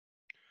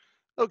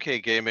Okay,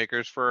 game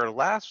makers, for our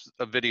last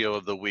video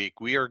of the week,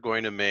 we are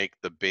going to make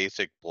the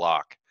basic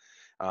block.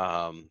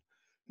 Um,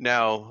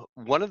 Now,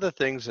 one of the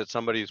things that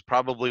somebody's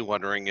probably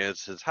wondering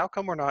is how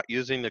come we're not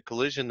using the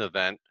collision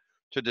event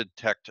to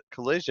detect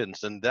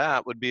collisions? And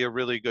that would be a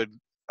really good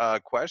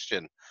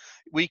question.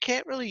 We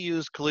can't really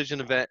use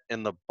collision event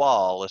in the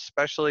ball,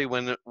 especially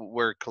when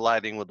we're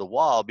colliding with the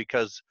wall,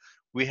 because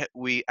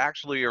we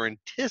actually are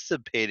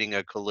anticipating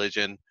a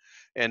collision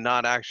and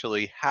not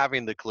actually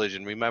having the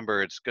collision.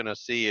 Remember, it's going to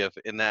see if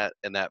in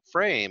that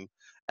frame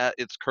at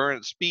its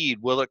current speed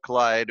will it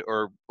collide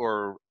or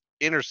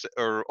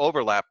or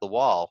overlap the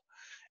wall.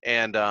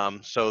 And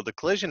so the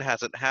collision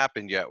hasn't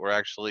happened yet. We're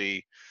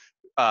actually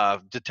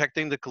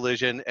detecting the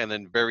collision and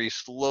then very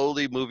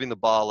slowly moving the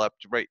ball up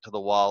right to the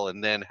wall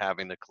and then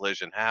having the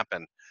collision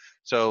happen.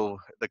 So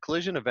the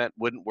collision event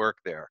wouldn't work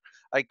there.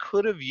 I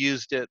could have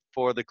used it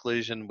for the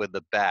collision with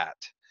the bat,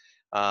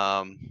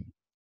 um,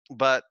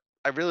 but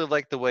I really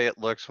like the way it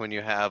looks when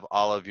you have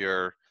all of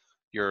your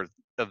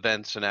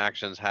events and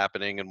actions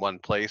happening in one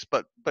place.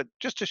 But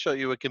just to show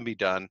you it can be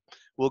done,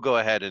 we'll go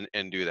ahead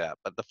and do that.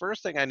 But the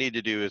first thing I need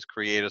to do is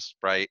create a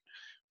sprite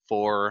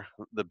for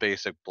the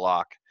basic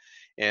block.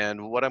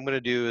 And what I'm going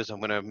to do is I'm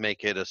going to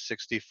make it a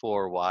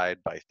 64 wide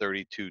by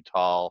 32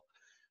 tall.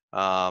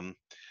 Um,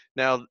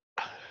 Now,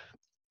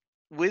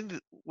 with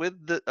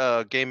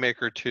the Game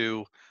Maker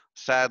 2,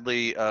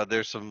 sadly,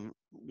 there's some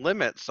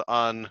limits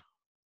on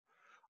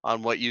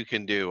what you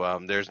can do.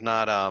 There's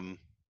not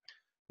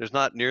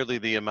nearly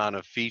the amount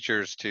of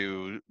features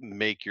to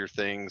make your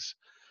things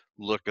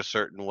look a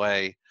certain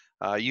way.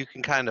 You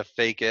can kind of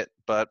fake it,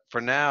 but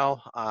for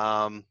now,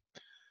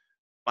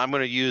 I'm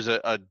going to use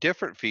a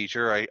different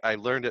feature. I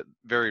learned it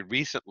very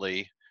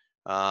recently,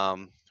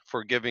 um,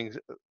 for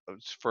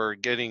for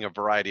getting a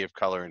variety of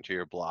color into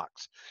your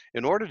blocks.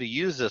 In order to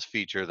use this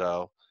feature,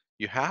 though,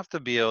 you have to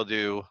be able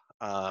to.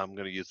 I'm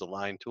going to use the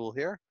line tool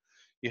here.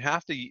 You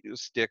have to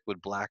stick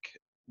with black,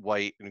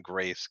 white, and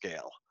gray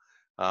scale.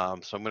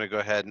 So I'm going to go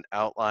ahead and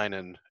outline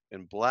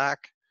in black.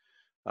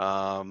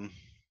 Um,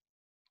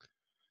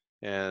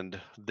 and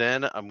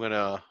then I'm going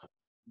to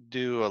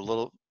do a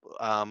little,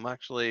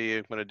 actually,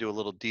 I'm going to do a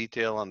little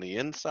detail on the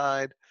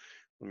inside.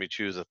 Let me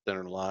choose a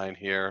thinner line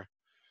here.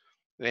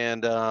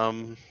 And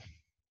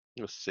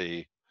let's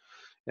see.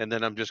 And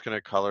then I'm just going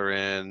to color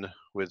in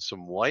with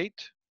some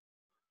white.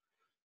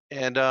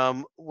 And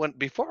when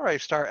before I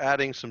start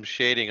adding some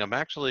shading, I'm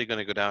actually going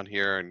to go down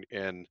here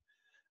and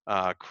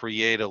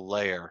create a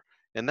layer.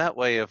 And that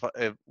way, if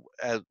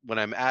when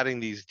I'm adding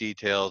these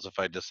details, if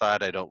I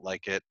decide I don't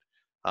like it,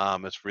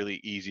 it's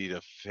really easy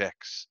to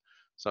fix.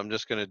 So I'm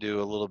just going to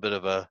do a little bit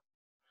of a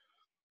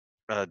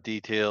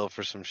detail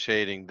for some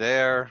shading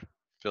there.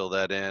 Fill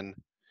that in.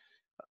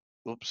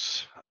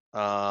 Oops.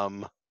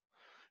 Um,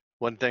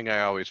 One thing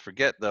I always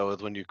forget though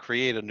is when you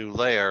create a new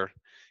layer,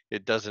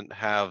 it doesn't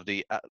have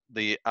the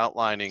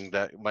outlining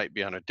that might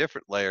be on a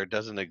different layer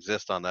doesn't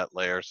exist on that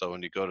layer. So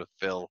when you go to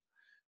fill,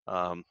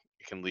 it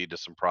can lead to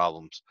some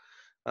problems.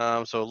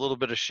 So a little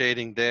bit of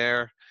shading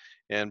there,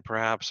 and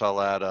perhaps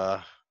I'll add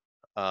a.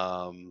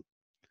 Um,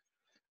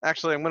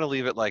 Actually, I'm going to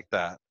leave it like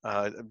that.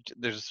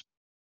 There's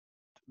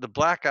the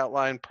black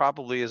outline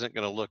probably isn't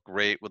going to look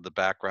great with the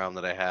background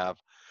that I have,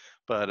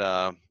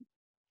 but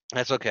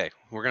that's okay.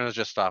 We're going to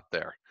just stop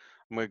there.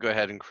 I'm going to go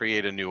ahead and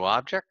create a new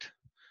object,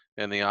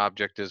 and the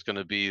object is going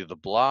to be the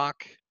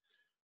block.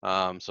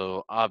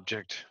 So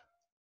object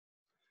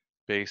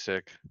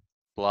basic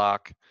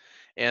block,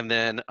 and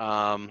then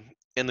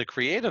in the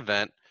create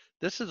event,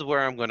 this is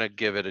where I'm going to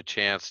give it a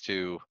chance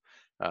to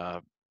uh,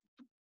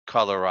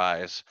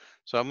 colorize.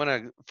 So I'm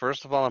going to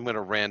first of all I'm going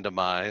to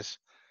randomize,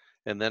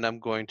 and then I'm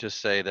going to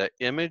say that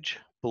image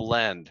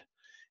blend.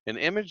 An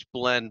image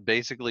blend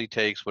basically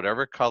takes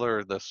whatever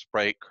color the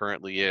sprite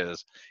currently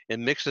is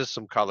and mixes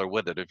some color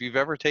with it. If you've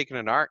ever taken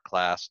an art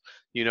class,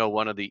 you know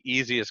one of the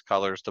easiest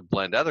colors to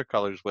blend other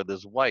colors with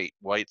is white.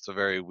 White's a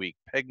very weak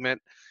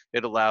pigment.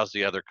 It allows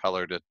the other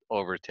color to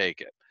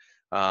overtake it.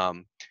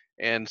 Um,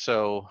 and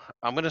so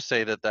I'm going to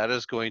say that that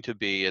is going to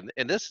be,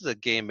 and this is a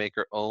game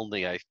maker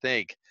only, I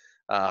think,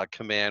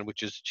 command,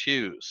 which is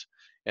choose.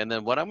 And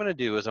then what I'm going to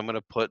do is I'm going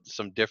to put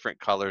some different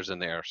colors in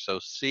there. So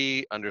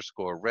C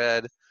underscore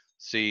red,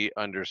 C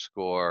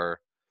underscore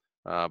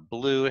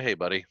blue. Hey,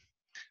 buddy.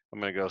 I'm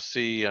going to go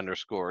C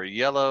underscore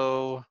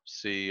yellow,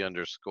 C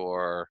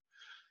underscore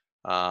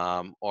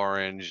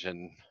orange,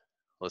 and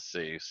let's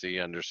see, C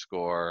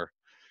underscore.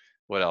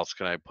 What else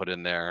can I put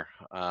in there?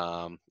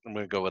 I'm going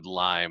to go with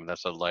lime.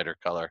 That's a lighter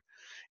color.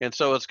 And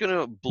so it's going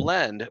to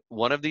blend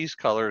one of these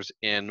colors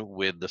in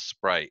with the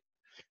sprite.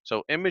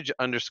 So image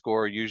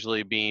underscore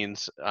usually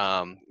means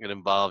it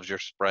involves your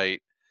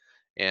sprite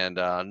and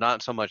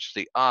not so much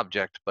the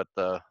object, but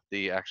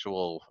the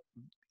actual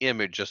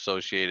image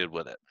associated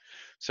with it.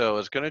 So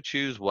it's going to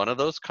choose one of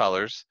those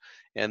colors,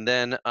 and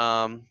then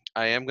I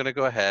am going to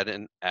go ahead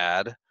and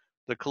add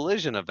the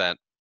collision event,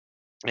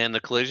 and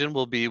the collision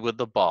will be with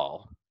the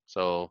ball.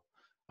 So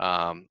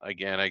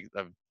again,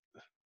 I've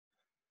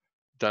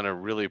done a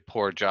really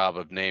poor job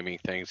of naming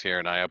things here,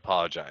 and I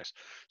apologize.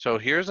 So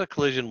here's a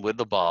collision with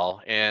the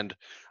ball, and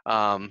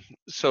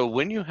so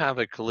when you have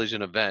a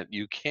collision event,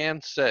 you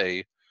can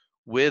say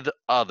with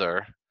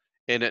other,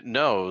 and it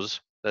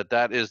knows that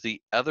that is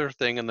the other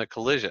thing in the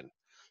collision.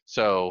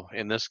 So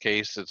in this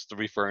case, it's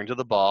referring to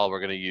the ball. We're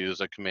going to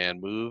use a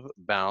command move,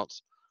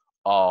 bounce,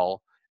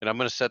 all, and I'm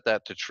going to set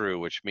that to true,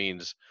 which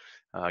means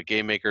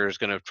GameMaker is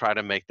going to try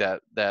to make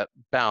that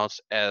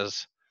bounce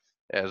as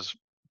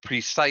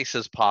precise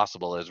as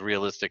possible, as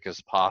realistic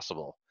as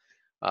possible.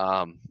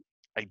 Um,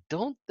 I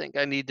don't think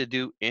I need to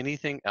do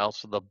anything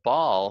else with the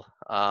ball,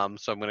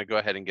 so I'm going to go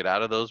ahead and get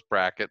out of those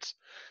brackets.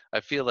 I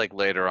feel like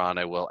later on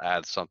I will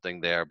add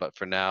something there, but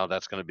for now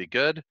that's going to be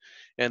good.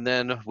 And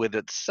then with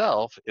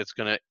itself, it's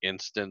going to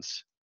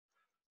instance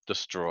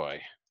destroy.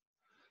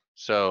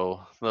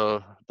 So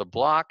the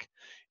block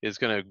is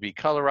going to be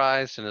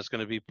colorized and it's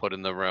going to be put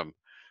in the room.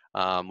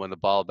 When the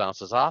ball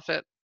bounces off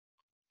it,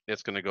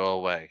 it's going to go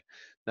away.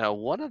 Now,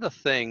 one of the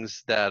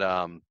things that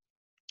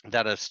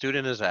a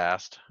student has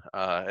asked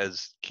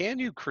is, can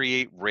you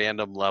create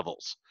random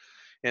levels?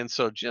 And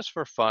so just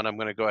for fun, I'm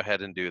going to go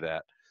ahead and do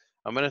that.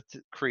 I'm going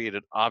to create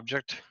an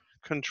object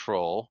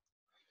control,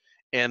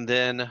 and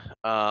then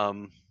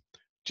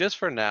just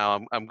for now,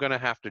 I'm going to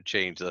have to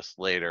change this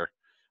later.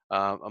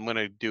 I'm going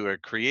to do a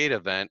create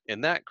event.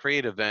 In that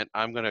create event,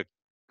 I'm going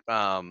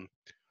to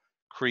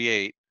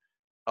create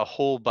a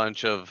whole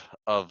bunch of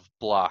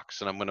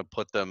blocks, and I'm going to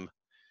put them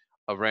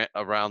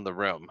around the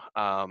room.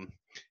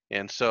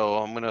 And so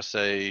I'm going to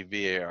say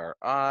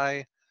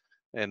VARI,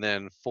 and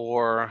then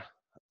for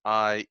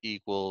I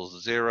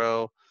equals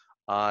 0,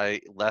 I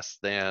less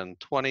than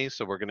 20.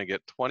 So we're going to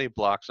get 20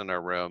 blocks in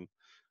our room.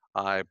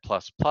 I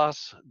plus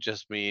plus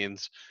just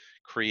means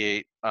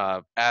create,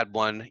 add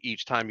one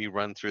each time you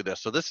run through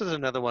this. So this is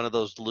another one of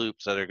those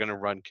loops that are going to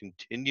run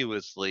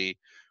continuously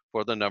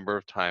for the number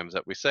of times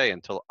that we say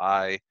until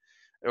I,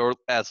 or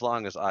as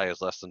long as I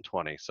is less than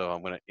 20. So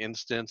I'm going to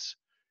instance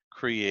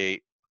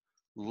create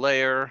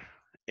layer,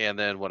 and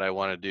then what I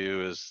want to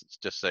do is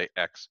just say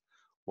X,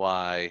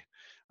 Y,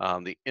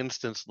 the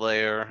instance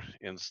layer,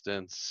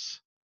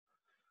 instance,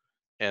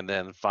 and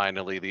then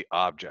finally the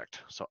object.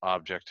 So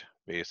object,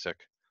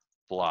 basic,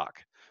 block.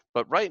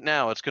 But right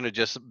now it's going to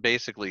just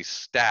basically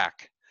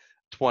stack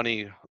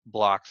 20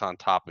 blocks on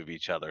top of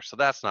each other. So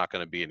that's not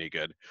going to be any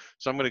good.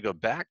 So I'm going to go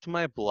back to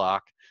my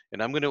block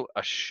and I'm going to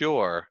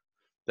assure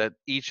that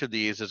each of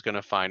these is going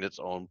to find its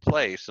own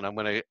place. And I'm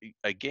going to,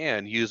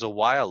 again, use a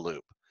while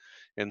loop.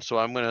 And so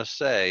I'm going to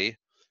say,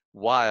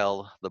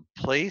 while the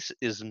place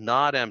is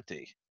not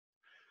empty,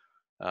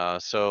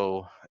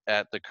 so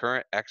at the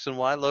current X and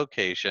Y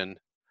location,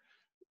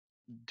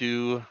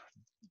 do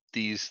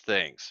these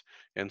things.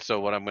 And so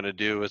what I'm going to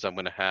do is I'm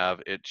going to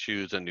have it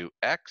choose a new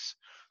X.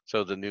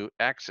 So the new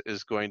X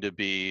is going to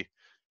be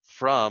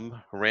from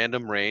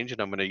random range,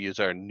 and I'm going to use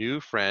our new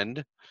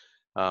friend,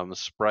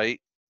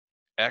 sprite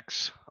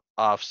X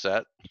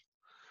offset.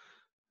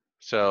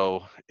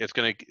 So it's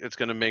going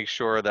to make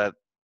sure that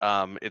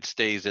it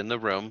stays in the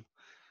room,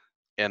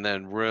 and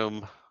then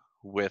room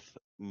with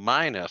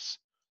minus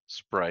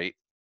sprite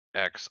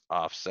X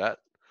offset.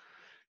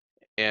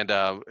 And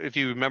if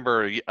you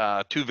remember 2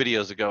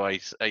 videos ago,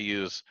 I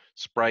used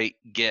sprite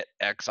get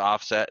X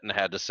offset and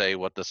had to say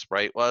what the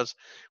sprite was.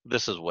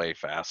 This is way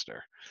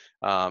faster.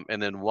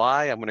 And then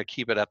Y, I'm going to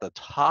keep it at the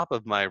top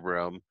of my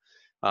room.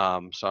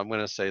 So I'm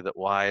going to say that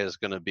Y is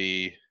going to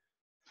be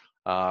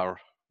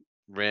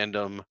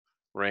random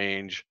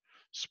range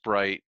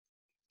sprite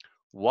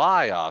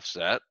Y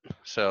offset.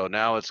 So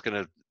now it's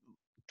going to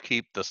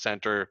keep the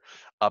center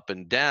up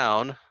and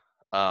down,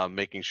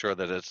 making sure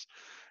that it's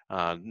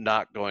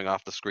not going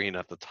off the screen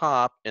at the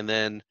top. And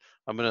then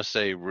I'm going to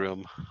say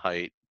room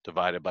height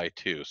divided by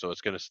 2. So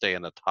it's going to stay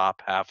in the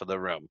top half of the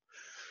room.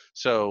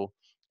 So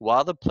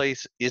while the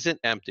place isn't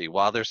empty,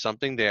 while there's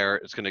something there,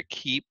 it's going to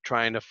keep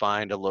trying to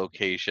find a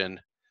location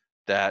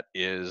that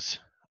is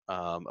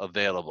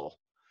available.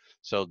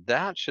 So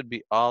that should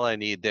be all I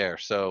need there.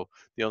 So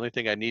the only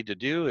thing I need to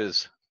do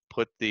is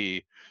put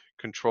the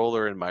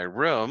controller in my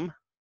room.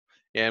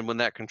 And when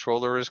that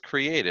controller is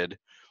created,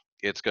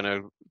 it's going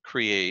to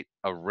create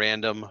a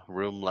random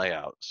room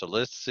layout. So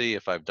let's see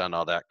if I've done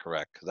all that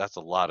correct, because that's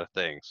a lot of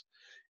things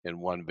in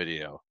one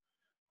video.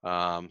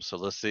 So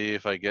let's see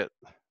if I get,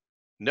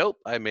 nope,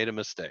 I made a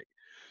mistake.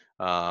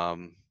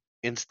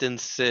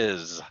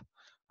 Instances,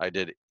 I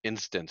did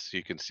instance,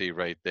 you can see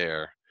right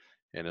there,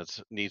 and it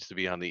needs to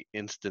be on the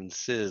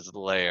instances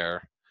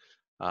layer.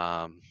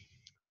 Dag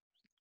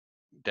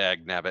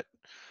nabbit,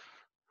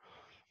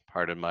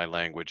 pardon my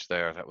language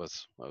there, that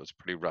was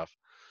pretty rough.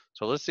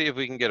 So let's see if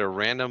we can get a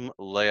random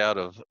layout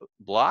of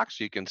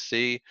blocks. You can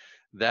see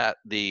that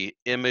the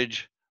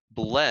image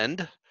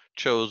blend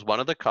chose one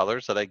of the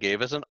colors that I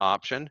gave as an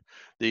option.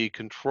 The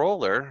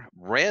controller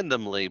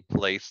randomly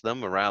placed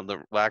them around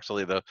the, well,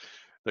 actually the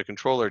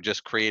controller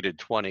just created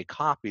 20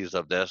 copies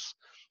of this,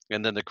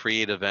 and then the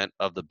create event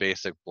of the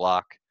basic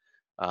block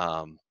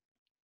um,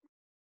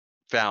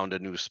 found a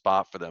new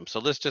spot for them. So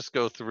let's just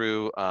go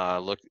through,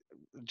 look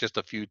just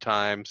a few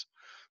times.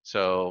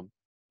 So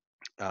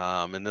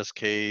in this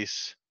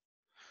case,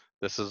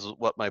 this is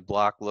what my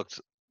block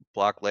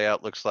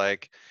layout looks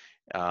like.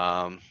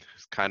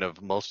 It's kind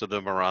of most of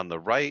them are on the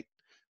right.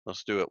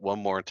 Let's do it one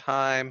more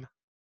time.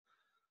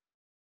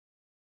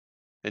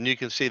 And you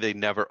can see they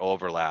never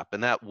overlap.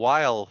 And that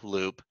while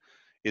loop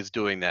is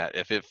doing that.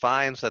 If it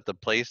finds that the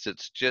place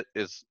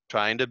is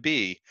trying to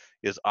be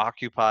is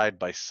occupied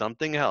by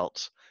something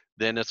else,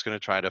 then it's going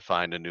to try to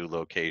find a new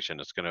location.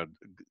 It's going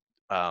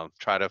to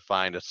try to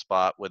find a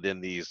spot within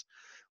these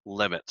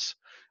limits.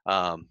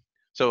 Um,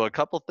 so a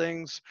couple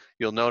things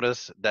you'll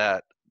notice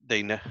that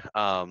they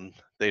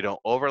don't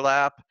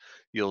overlap.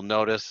 You'll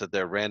notice that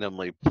they're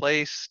randomly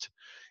placed,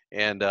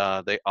 and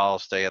they all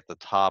stay at the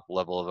top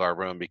level of our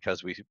room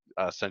because we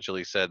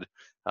essentially said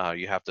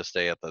you have to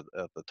stay at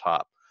the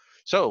top.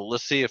 So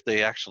let's see if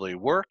they actually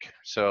work.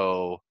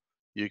 So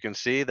you can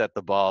see that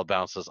the ball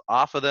bounces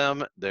off of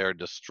them. They're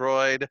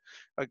destroyed.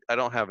 I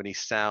don't have any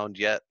sound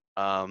yet,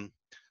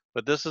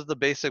 but this is the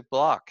basic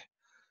block.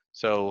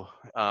 So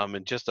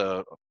in just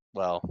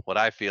what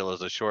I feel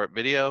is a short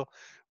video,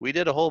 we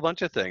did a whole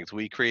bunch of things.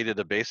 We created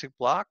a basic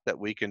block that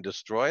we can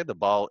destroy. The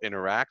ball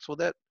interacts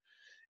with it,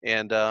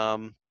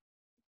 and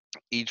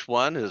each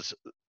one is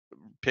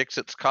picks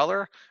its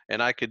color,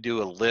 and I could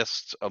do a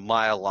list a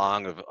mile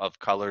long of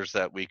colors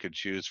that we could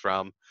choose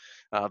from.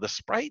 The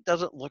sprite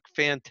doesn't look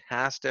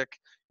fantastic.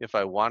 If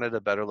I wanted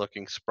a better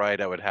looking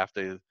sprite, I would have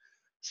to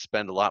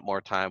spend a lot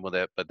more time with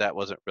it, but that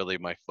wasn't really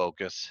my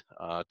focus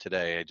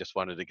today. I just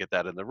wanted to get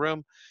that in the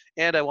room,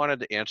 and I wanted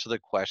to answer the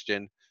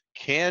question,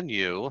 can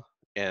you,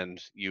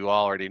 and you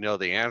already know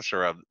the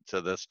answer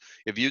to this,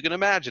 if you can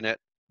imagine it,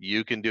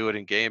 you can do it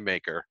in Game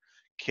Maker.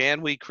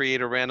 Can we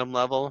create a random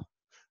level?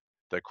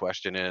 The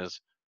question is,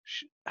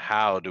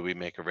 how do we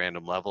make a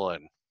random level?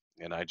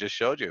 And I just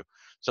showed you.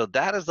 So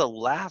that is the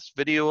last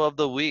video of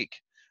the week.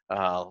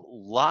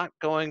 Lot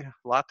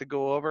to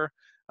go over.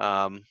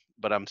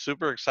 But I'm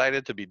super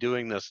excited to be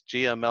doing this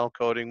GML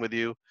coding with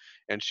you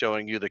and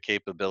showing you the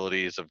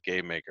capabilities of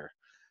GameMaker.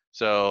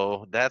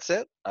 So that's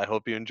it. I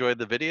hope you enjoyed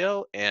the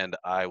video, and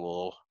I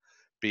will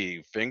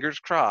be fingers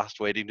crossed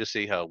waiting to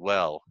see how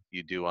well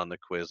you do on the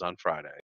quiz on Friday.